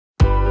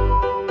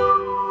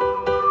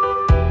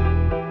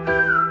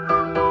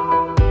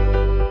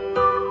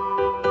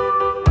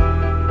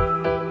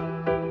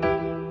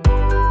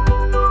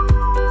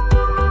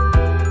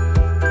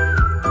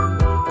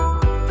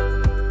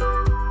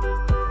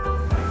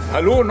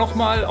Hallo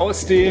nochmal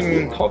aus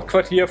dem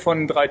Hauptquartier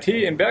von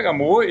 3T in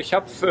Bergamo.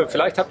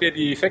 Vielleicht habt ihr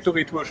die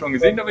Factory-Tour schon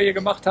gesehen, die wir hier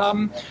gemacht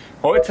haben.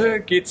 Heute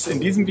geht es in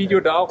diesem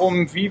Video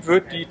darum, wie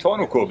wird die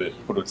Torno-Kurbel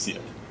produziert.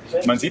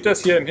 Man sieht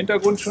das hier im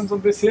Hintergrund schon so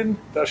ein bisschen.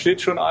 Da steht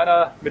schon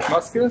einer mit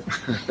Maske.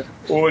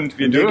 Und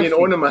wir gehen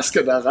ohne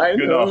Maske da rein.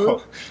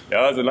 Genau.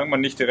 Ja, solange man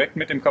nicht direkt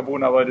mit dem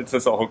Carbon arbeitet, ist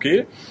das auch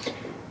okay.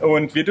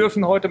 Und wir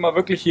dürfen heute mal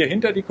wirklich hier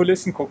hinter die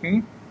Kulissen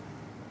gucken,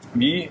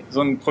 wie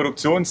so eine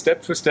Produktion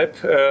Step für Step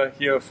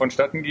hier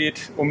vonstatten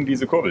geht, um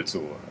diese Kurbel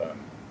zu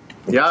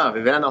Ja,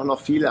 wir werden auch noch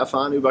viel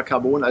erfahren über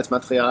Carbon als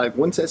Material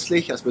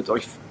grundsätzlich. Das wird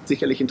euch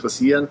sicherlich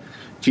interessieren.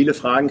 Viele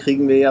Fragen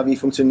kriegen wir ja, wie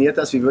funktioniert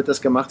das, wie wird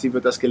das gemacht, wie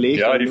wird das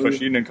gelegt? Ja, die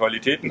verschiedenen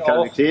Qualitäten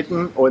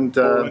Und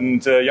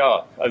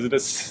ja, also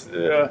das ist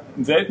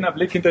ein seltener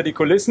Blick hinter die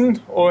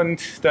Kulissen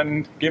und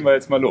dann gehen wir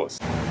jetzt mal los.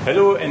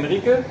 Hello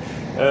Enrique,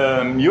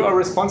 you are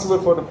responsible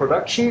for the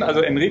production. Also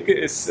Enrique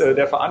ist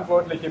der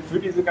Verantwortliche für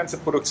diese ganze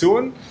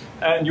Produktion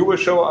and you will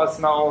show us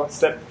now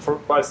step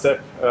by step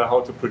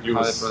how to produce.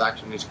 How the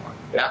production is going.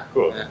 Yeah,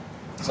 cool. Yeah.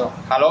 So,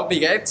 hello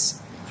Big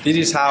Heads. This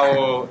is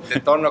how the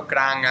Torno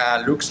crank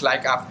looks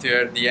like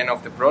after the end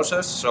of the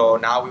process. So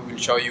now we will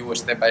show you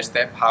step by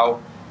step how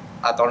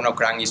a Torno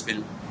crank is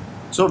built.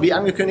 So, wie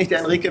angekündigt, der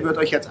Enrique wird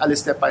euch jetzt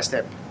alles Step by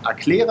Step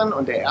erklären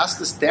und der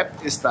erste Step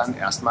ist dann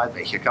erstmal,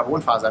 welche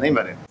Carbonfaser nehmen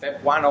wir denn? Step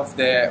one of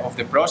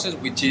the process,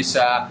 which is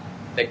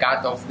the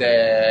cut of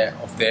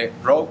the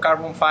raw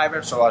carbon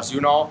fiber. So as you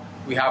know,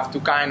 we have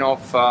two kind of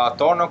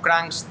Torno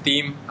cranks,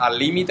 Team and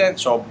Limited.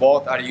 So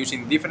both are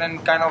using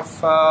different kind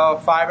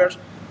of fibers.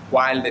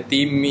 While the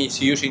Team is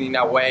using in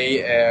a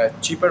way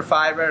cheaper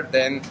fiber,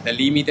 then the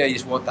Limited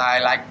is what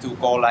I like to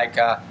call like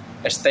a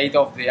state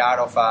of the art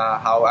of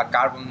how a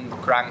carbon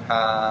crank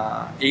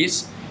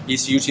is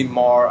using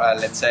more,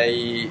 let's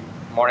say,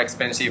 more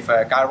expensive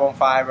carbon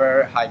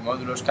fiber, high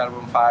modulus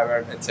carbon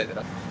fiber,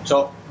 etc.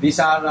 So these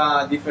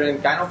are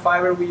different kind of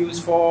fiber we use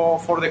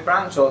for the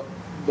crank. So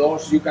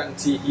those you can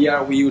see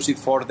here, we use it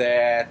for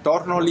the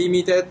Torno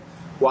Limited,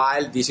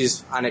 while this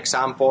is an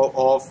example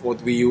of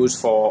what we use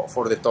for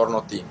the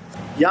Torno Team.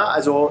 Ja,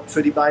 also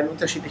für die beiden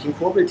unterschiedlichen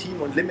Kurbel,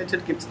 Team und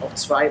Limited, gibt es auch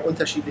zwei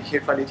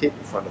unterschiedliche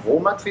Qualitäten von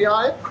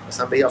Rohmaterial. Das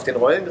haben wir hier auf den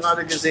Rollen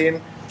gerade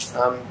gesehen.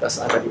 Das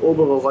ist einmal die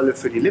obere Rolle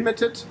für die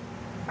Limited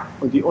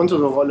und die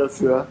untere Rolle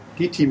für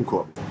die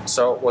Teamkurbel.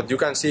 So what you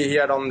can see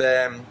here on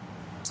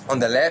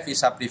the left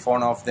is a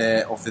preform of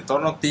the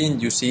Torno Team.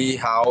 You see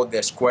how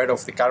the square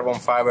of the carbon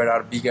fiber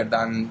are bigger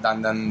than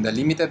the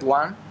Limited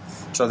one.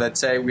 So let's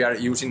say we are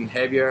using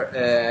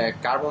heavier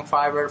carbon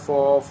fiber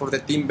for the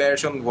Team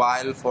version,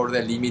 while for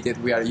the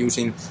Limited we are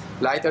using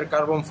lighter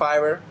carbon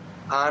fiber.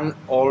 And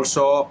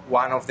also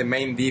one of the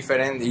main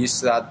difference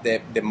is that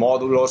the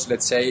modulus,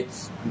 let's say,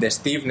 the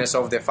stiffness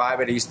of the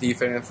fiber is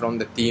different from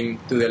the Team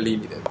to the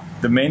Limited.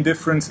 The main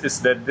difference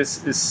is that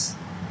this is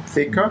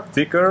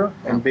thicker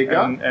and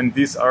bigger, and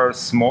these are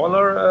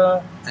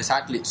smaller.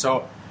 Exactly.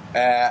 So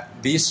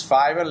this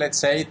fiber, let's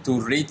say,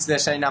 to reach the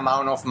same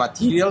amount of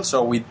material,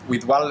 so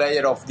with one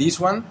layer of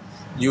this one,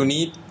 you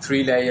need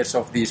 3 layers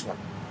of this one.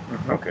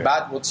 Okay.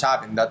 But what's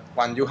happened that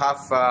when you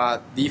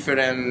have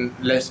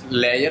different layers,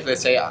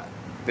 let's say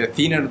the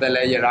thinner the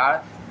layer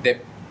are, the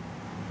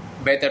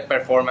better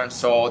performance,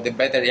 so the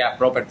better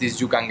properties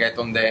you can get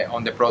on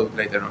the product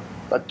later on.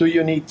 But do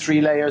you need 3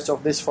 layers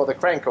of this for the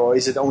crank, or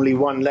is it only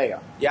 1 layer?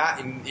 Yeah,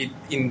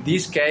 in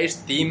this case,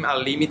 Team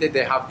and Limited,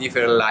 they have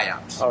different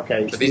layouts.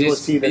 Okay, so we will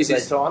see this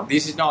later on.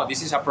 This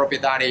is a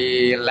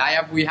proprietary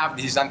layout we have.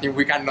 This is something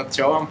we cannot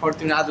show,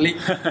 unfortunately,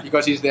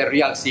 because it's the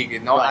real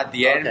secret. No, right. At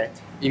the end,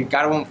 in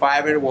carbon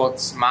fiber,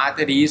 what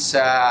matters is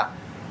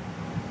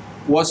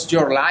what's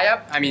your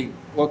layout. I mean,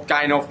 what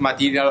kind of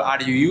material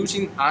are you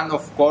using, and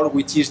of course,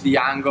 which is the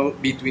angle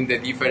between the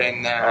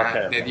different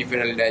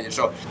different layers.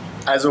 So.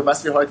 Also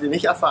was wir heute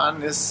nicht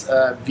erfahren ist,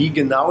 wie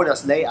genau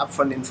das Layup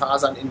von den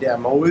Fasern in der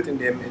Mold, in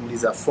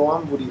dieser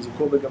Form, wo diese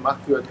Kurbel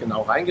gemacht wird,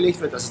 genau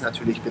reingelegt wird. Das ist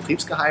natürlich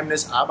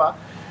Betriebsgeheimnis, aber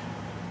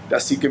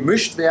dass sie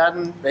gemischt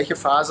werden, welche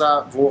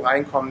Faser wo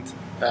reinkommt,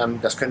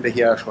 das können wir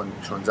hier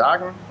schon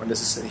sagen. Und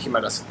es ist nicht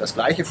immer das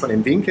Gleiche von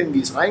den Winkeln, wie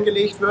es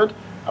reingelegt wird,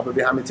 aber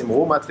wir haben jetzt im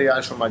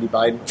Rohmaterial schon mal die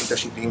beiden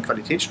unterschiedlichen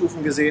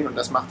Qualitätsstufen gesehen und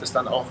das macht es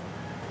dann auch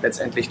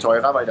letztendlich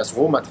teurer, weil das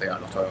Rohmaterial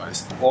noch teurer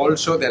ist.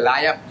 Also the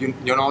layup,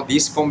 you know,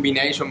 this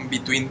combination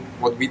between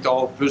what we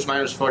call plus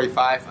minus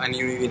 45 and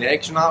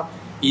unidirectional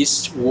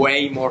is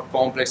way more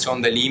complex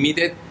on the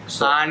Limited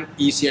and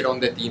easier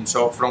on the Team.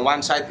 So from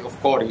one side, of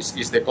course,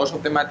 is the cost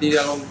of the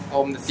material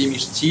on the Team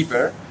is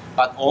cheaper,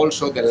 but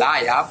also the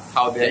layup,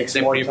 how the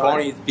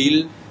preform is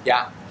built.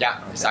 Yeah,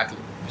 exactly,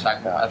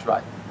 that's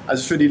right.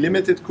 Also für die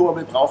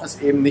Limited-Kurbel braucht es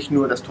eben nicht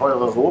nur das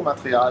teure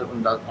Rohmaterial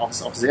und da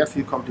ist auch sehr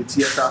viel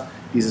komplizierter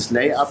dieses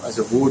Layup,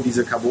 also wo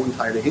diese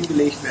Carbonteile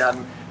hingelegt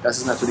werden. Das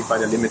ist natürlich bei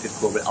der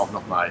Limited-Kurbel auch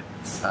nochmal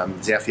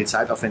sehr viel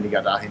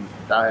zeitaufwendiger.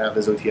 Daher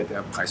resultiert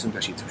der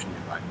Preisunterschied zwischen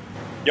den beiden.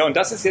 Ja, und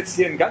das ist jetzt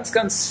hier ein ganz,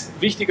 ganz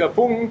wichtiger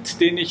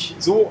Punkt, den ich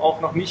so auch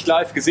noch nicht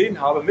live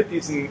gesehen habe mit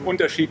diesen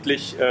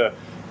unterschiedlich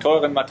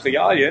teuren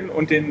Materialien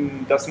und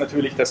dass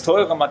natürlich das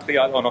teure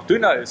Material auch noch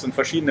dünner ist und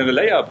verschiedene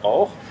Layer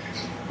braucht.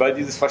 weil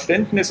dieses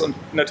Verständnis und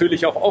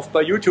natürlich auch oft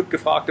bei YouTube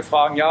gefragte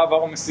Fragen, ja,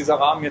 warum ist dieser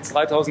Rahmen jetzt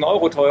 3.000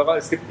 € teurer?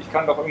 Ich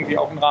kann doch irgendwie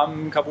auch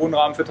einen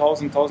Carbonrahmen für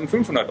 1.000,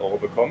 1.500 €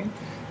 bekommen.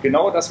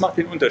 Genau das macht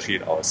den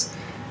Unterschied aus.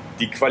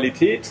 Die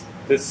Qualität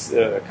des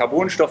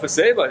Carbonstoffes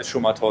selber ist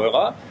schon mal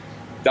teurer.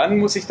 Dann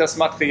muss ich das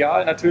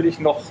Material natürlich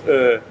noch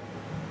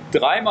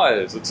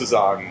dreimal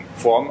sozusagen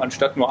formen,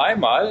 anstatt nur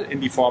einmal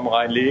in die Form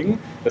reinlegen.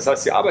 Das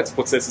heißt, die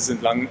Arbeitsprozesse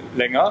sind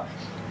länger.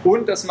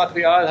 Und das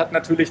Material hat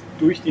natürlich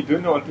durch die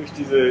Dünne und durch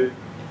diese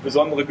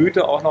besondere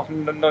Güte auch noch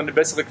eine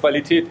bessere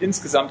Qualität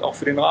insgesamt auch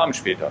für den Rahmen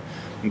später.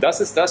 Und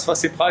das ist das,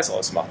 was den Preis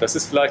ausmacht. Das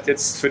ist vielleicht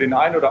jetzt für den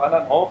einen oder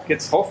anderen auch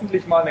jetzt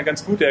hoffentlich mal eine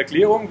ganz gute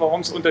Erklärung,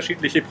 warum es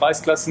unterschiedliche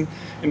Preisklassen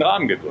in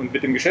Rahmen gibt. Und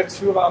mit dem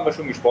Geschäftsführer haben wir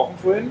schon gesprochen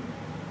vorhin.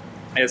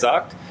 Er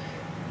sagt,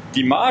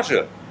 die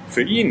Marge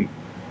für ihn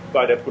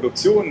bei der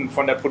Produktion,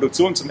 von der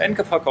Produktion zum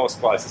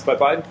Endverkaufspreis ist bei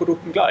beiden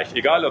Produkten gleich.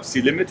 Egal, ob es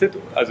die Limited,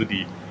 also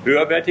die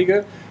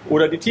höherwertige,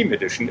 oder die Team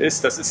Edition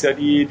ist. Das ist ja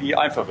die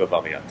einfache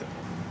Variante.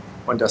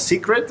 Und das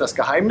Secret, das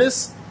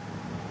Geheimnis,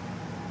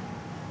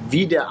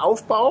 wie der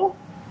Aufbau,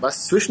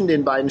 was zwischen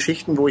den beiden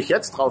Schichten, wo ich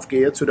jetzt drauf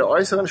gehe, zu der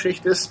äußeren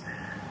Schicht ist,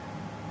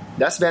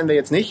 das werden wir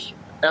jetzt nicht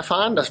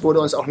erfahren. Das wurde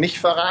uns auch nicht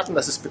verraten.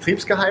 Das ist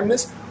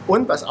Betriebsgeheimnis.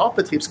 Und was auch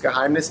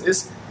Betriebsgeheimnis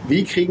ist,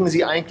 wie kriegen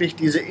Sie eigentlich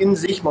diese in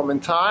sich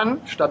momentan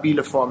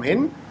stabile Form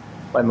hin?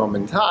 Weil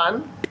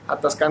momentan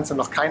hat das Ganze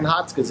noch kein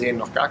Harz gesehen,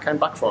 noch gar kein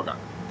Backvorgang.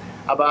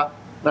 Aber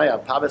naja,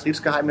 ein paar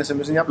Betriebsgeheimnisse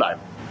müssen ja bleiben.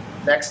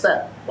 Next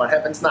step, what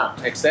happens now?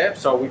 Next step,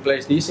 so we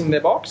place this in the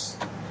box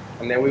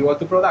and then we go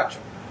to production.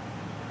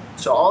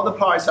 So all the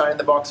parts are in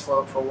the box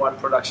for one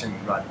production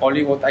run?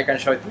 Only what I can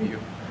show to you.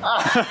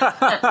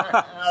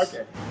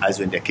 Okay.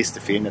 Also in der Kiste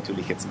fehlen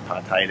natürlich jetzt ein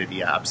paar Teile,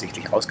 die er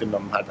absichtlich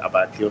rausgenommen hat,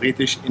 aber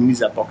theoretisch in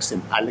dieser Box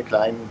sind alle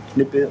kleinen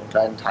Knippel und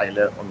kleinen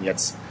Teile, um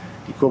jetzt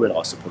die Kurbel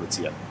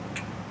rauszuproduzieren.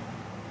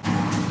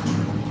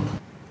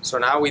 So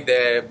now with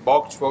the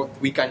box what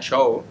we can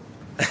show,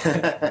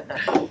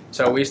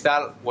 so we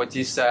start what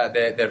is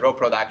the raw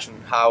production.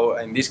 How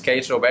in this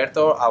case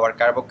Roberto, our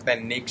carbon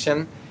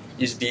technician,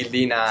 is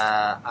building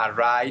a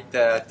right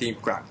team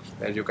crank.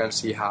 As you can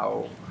see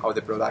how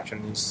the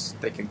production is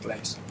taking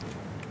place.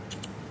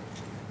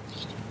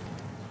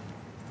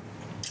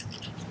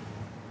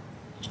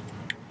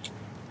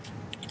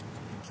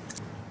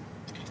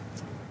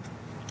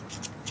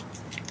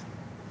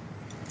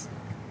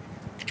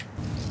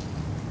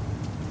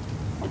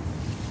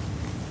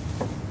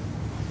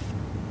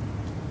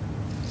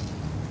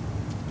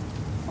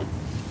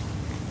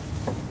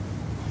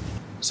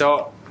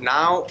 So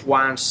now,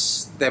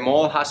 once the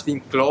mold has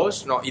been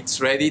closed, it's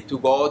ready to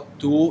go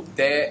to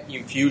the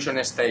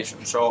infusion station.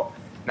 So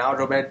now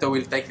Roberto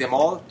will take the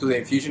mold to the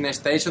infusion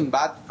station,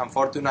 but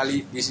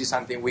unfortunately this is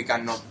something we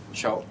cannot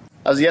show.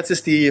 Also jetzt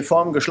ist die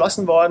Form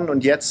geschlossen worden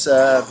und jetzt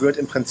wird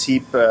im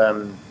Prinzip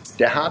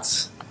der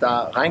Harz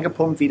da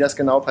reingepumpt. Wie das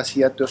genau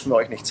passiert, dürfen wir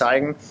euch nicht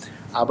zeigen.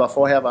 Aber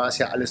vorher war es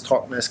ja alles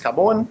trockenes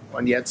Carbon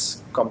und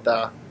jetzt kommt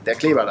da der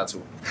Kleber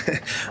dazu.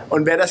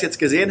 Und wer das jetzt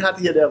gesehen hat,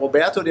 hier der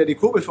Roberto, der die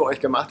Kurbel für euch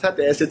gemacht hat,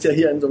 der ist jetzt ja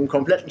hier in so einem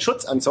kompletten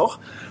Schutzanzug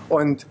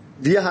und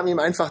wir haben ihm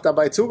einfach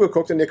dabei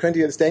zugeguckt und ihr könnt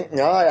jetzt denken,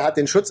 ja, er hat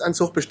den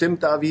Schutzanzug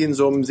bestimmt da wie in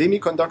so einem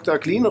Semiconductor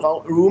Clean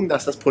Room,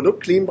 dass das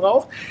Produkt clean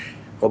braucht.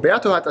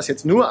 Roberto hat das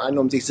jetzt nur an,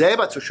 um sich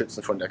selber zu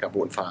schützen von der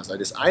Carbonfaser.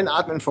 Das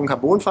Einatmen von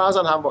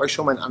Carbonfasern, haben wir euch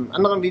schon mal in einem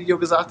anderen Video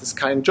gesagt, ist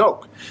kein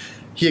Joke.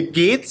 Hier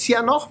geht's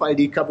ja noch, weil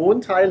die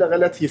Carbonteile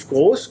relativ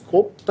groß,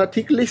 grob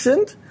partikelig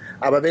sind.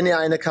 Aber wenn ihr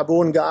eine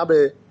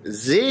Carbongabel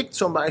sägt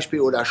zum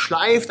Beispiel oder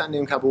schleift an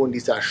dem Carbon,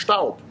 dieser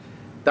Staub,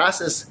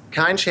 das ist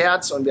kein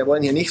Scherz und wir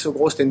wollen hier nicht so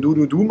groß den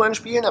Du-Du-Du-Mann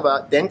spielen,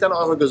 aber denkt an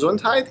eure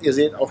Gesundheit. Ihr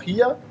seht auch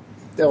hier,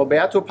 der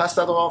Roberto passt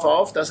darauf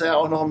auf, dass er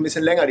auch noch ein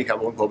bisschen länger die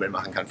Carbonkurbel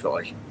machen kann für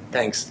euch.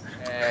 Thanks.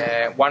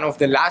 One of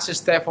the last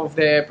steps of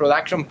the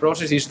production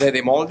process is the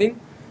demolding.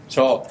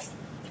 So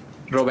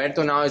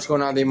Roberto now is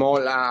gonna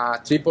demold a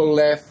triple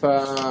left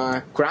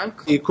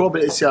crank. Die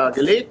Kurbel ist ja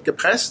gelegt,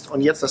 gepresst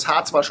und jetzt das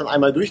Harz war schon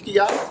einmal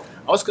durchgejagt,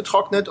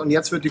 ausgetrocknet und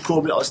jetzt wird die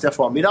Kurbel aus der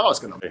Form wieder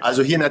rausgenommen.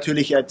 Also hier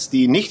natürlich jetzt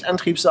die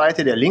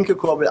Nicht-Antriebsseite, der linke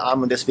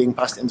Kurbelarm und deswegen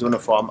passt in so eine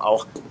Form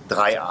auch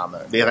 3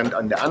 Arme, während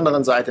an der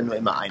anderen Seite nur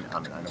immer ein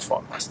Arm in eine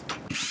Form passt.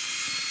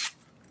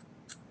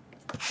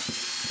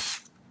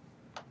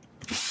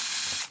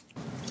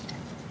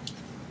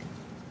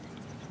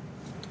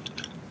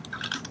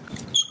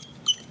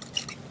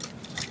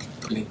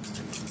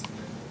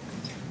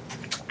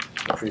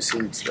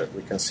 Precedes that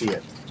we can see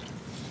it.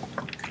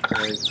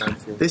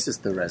 This is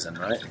the resin,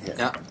 right?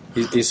 Yeah,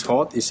 it is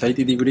hot. It's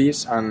 80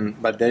 degrees,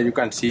 but there you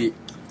can see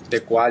the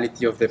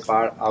quality of the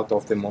part out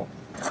of the mold.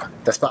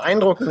 Das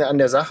Beeindruckende an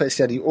der Sache ist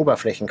ja die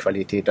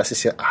Oberflächenqualität. Das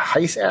ist ja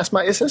heiß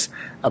erstmal ist es,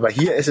 aber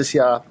hier ist es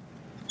ja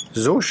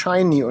so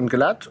shiny und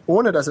glatt,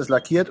 ohne dass es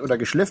lackiert oder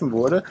geschliffen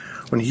wurde.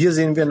 Und hier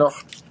sehen wir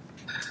noch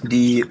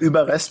die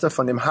Überreste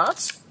von dem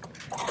Harz.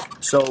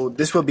 So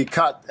this will be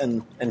cut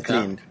and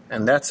cleaned,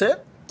 and that's it.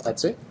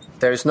 That's it.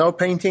 There is no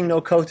painting, no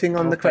coating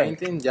on the crank.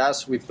 Painting,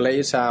 just we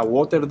place a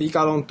water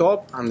decal on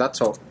top, and that's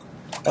all.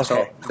 Okay.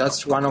 So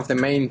that's one of the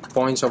main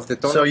points of the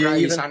Torno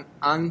crank. Is an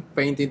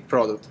unpainted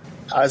product.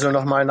 Also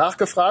nochmal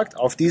nachgefragt,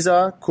 auf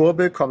dieser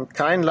Kurbel kommt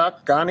kein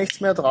Lack, gar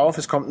nichts mehr drauf.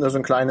 Es kommt nur so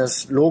ein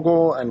kleines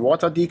Logo, ein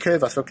Water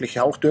Decal, was wirklich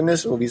hauchdünn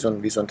ist, so wie so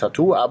ein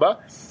Tattoo, aber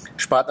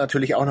spart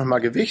natürlich auch nochmal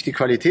Gewicht. Die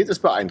Qualität ist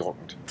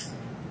beeindruckend.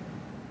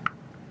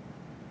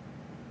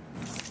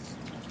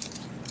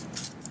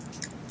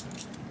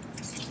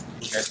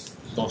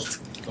 Those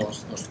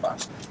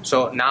parts.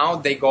 So now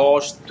they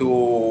goes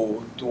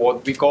to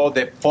what we call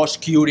the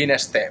post-curing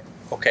step.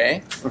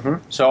 Okay.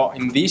 So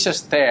in this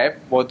step,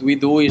 what we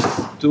do is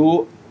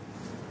to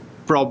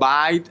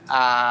provide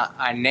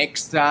an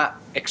extra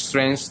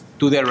strength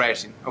to the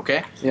resin.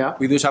 Okay. Yeah.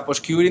 We do some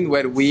post-curing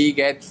where we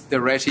get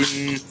the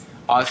resin,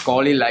 I'll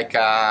call it like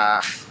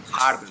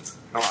hardened.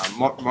 No,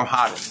 more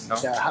hardened. No?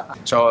 Yeah.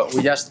 So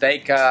we just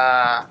take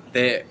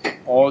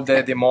all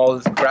the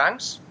mold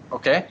cranks,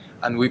 okay,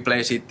 and we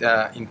place it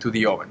into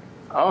the oven.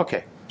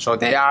 Okay. So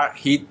they are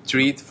heat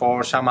treated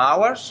for some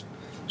hours.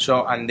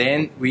 So and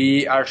then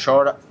we are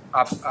sure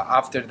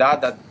after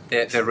that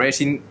the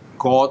resin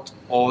got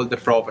all the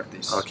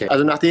properties. Okay.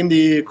 Also nachdem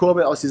die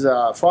Kurbel aus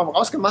dieser Form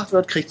rausgemacht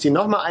wird, kriegt sie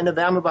nochmal eine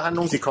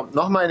Wärmebehandlung, sie kommt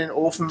nochmal in den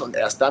Ofen und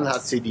erst dann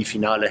hat sie die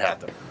finale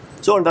Härte.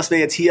 So, und was wir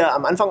jetzt hier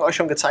am Anfang euch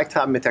schon gezeigt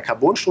haben mit der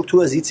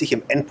Carbonstruktur, sieht sich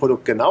im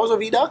Endprodukt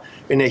genauso wieder.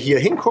 Wenn ihr hier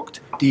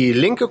hinguckt, die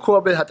linke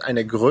Kurbel hat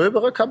eine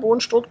gröbere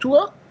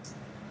Carbonstruktur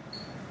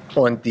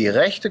und die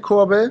rechte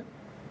Kurbel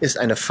ist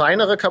eine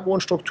feinere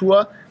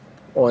Carbonstruktur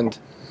und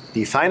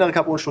die feinere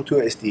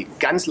Carbonstruktur ist die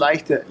ganz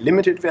leichte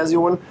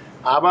Limited-Version.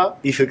 Aber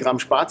wie viel Gramm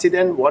spart sie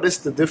denn? What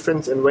is the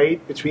difference in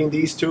weight between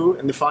these two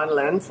in the final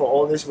end for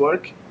all this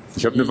work?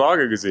 Ich habe eine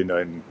Waage gesehen da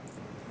hinten.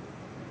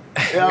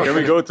 Yeah. Can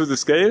we go to the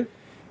scale?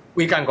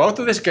 We can go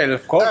to the scale,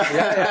 of course.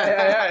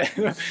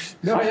 Yeah.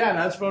 No, yeah,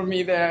 that's for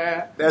me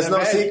There's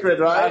no secret,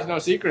 right? There's no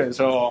secret.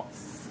 So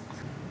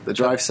The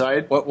drive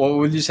side. what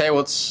would you say?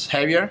 What's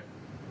heavier?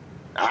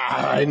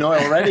 I know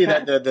already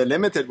that the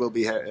limited will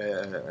be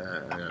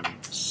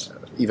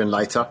even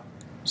lighter.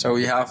 So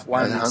we have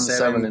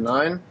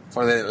 179.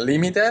 for the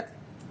limited.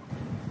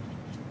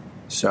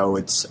 So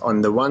it's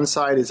on the one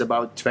side is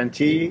about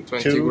 20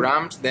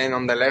 grams. Then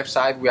on the left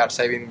side we are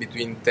saving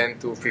between 10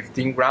 to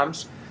 15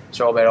 grams.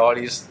 So overall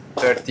is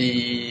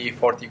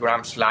 30-40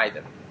 grams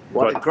lighter.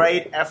 What a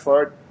great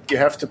effort you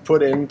have to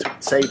put in to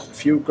save a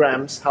few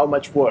grams. How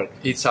much work?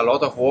 It's a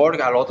lot of work,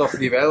 a lot of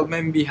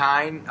development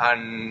behind,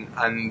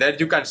 and there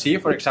you can see,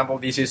 for example,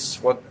 this is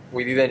what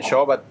we didn't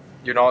show, but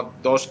you know,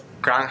 those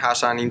crank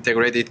has an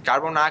integrated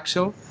carbon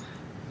axle.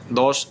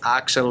 Those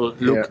axles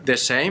look the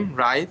same,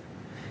 right?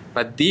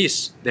 But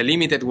this, the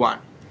limited one,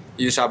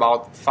 is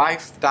about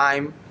 5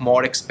 times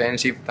more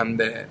expensive than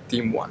the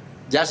team one.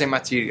 Just the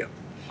material.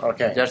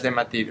 Okay. Just the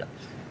material.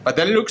 But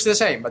they looks the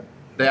same, but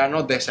they are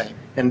not the same.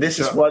 And this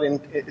is what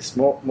is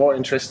more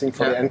interesting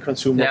for the end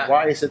consumer. Yeah.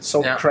 Why is it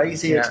so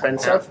crazy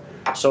expensive?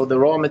 So the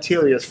raw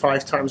material is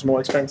 5 times more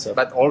expensive.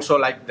 But also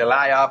like the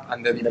lie-up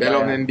and the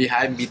development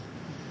behind it,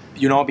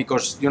 you know,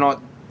 because, you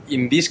know,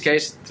 in this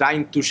case,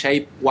 trying to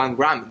save 1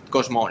 gram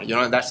costs more. You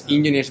know, that's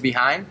engineers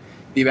behind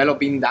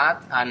developing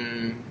that,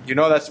 and you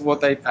know, that's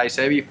what I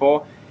said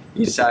before.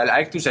 Is I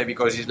like to say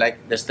because it's like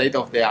the state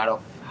of the art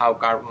of how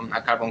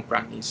a carbon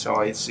crank is.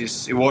 So it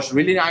was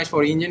really nice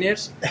for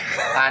engineers,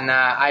 and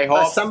I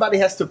hope somebody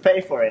has to pay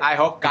for it. I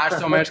hope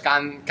customers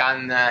can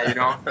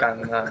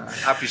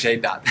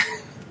appreciate that.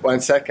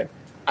 1 second.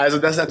 Also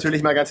das ist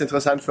natürlich mal ganz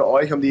interessant für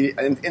euch, um die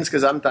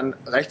insgesamt dann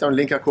rechter und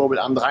linker Kurbel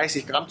am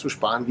 30 Gramm zu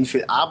sparen. Wie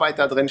viel Arbeit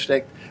da drin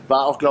steckt,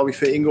 war auch, glaube ich,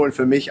 für Ingo und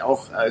für mich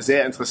auch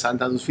sehr interessant.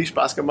 Hat uns viel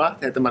Spaß gemacht,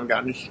 hätte man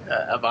gar nicht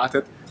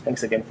erwartet.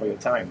 Thanks again for your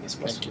time. This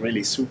was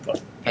really super.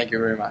 Thank you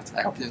very much.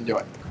 I hope you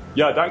enjoyed.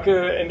 Ja,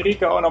 danke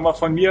Enrique auch nochmal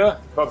von mir.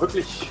 War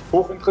wirklich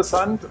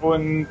hochinteressant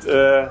und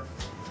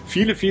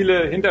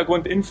viele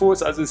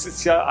Hintergrundinfos. Also es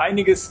ist ja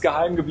einiges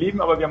geheim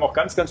geblieben, aber wir haben auch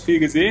ganz viel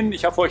gesehen.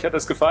 Ich hoffe, euch hat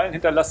das gefallen.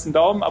 Hinterlasst einen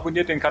Daumen,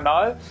 abonniert den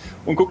Kanal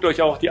und guckt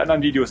euch auch die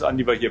anderen Videos an,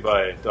 die wir hier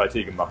bei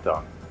 3T gemacht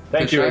haben.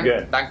 Thank you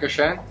again.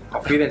 Dankeschön.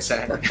 Auf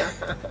Wiedersehen.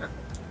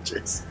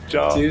 Tschüss.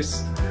 Ciao.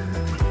 Tschüss.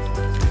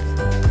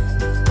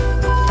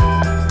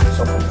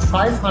 So from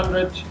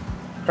 500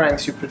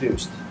 cranks you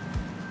produced,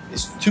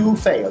 is 2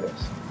 failures.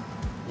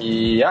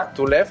 Yeah,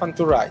 2 left and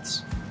 2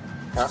 rights.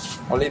 Yeah,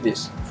 only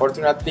this.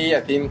 Fortunately,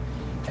 I think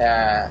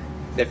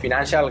the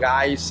financial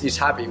guy is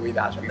happy with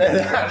us because we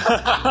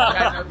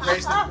are not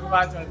wasting too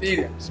much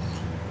materials.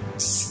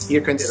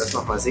 Hier könnt ihr das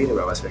nochmal sehen,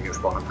 über was wir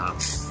gesprochen haben.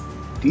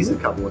 Diese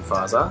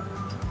Carbonfaser,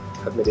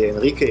 hat mir der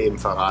Enrique eben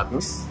verraten,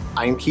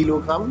 1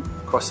 Kilogramm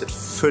kostet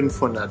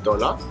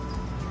 $500.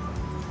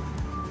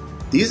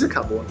 Diese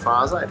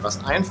Carbonfaser,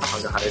 etwas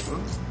einfacher gehalten,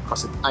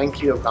 kostet 1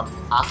 Kilogramm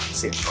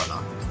 $18.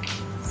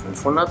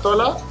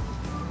 $500,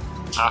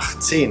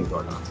 $18.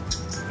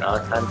 Ja,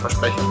 kein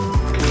Versprechen.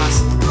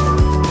 Krass.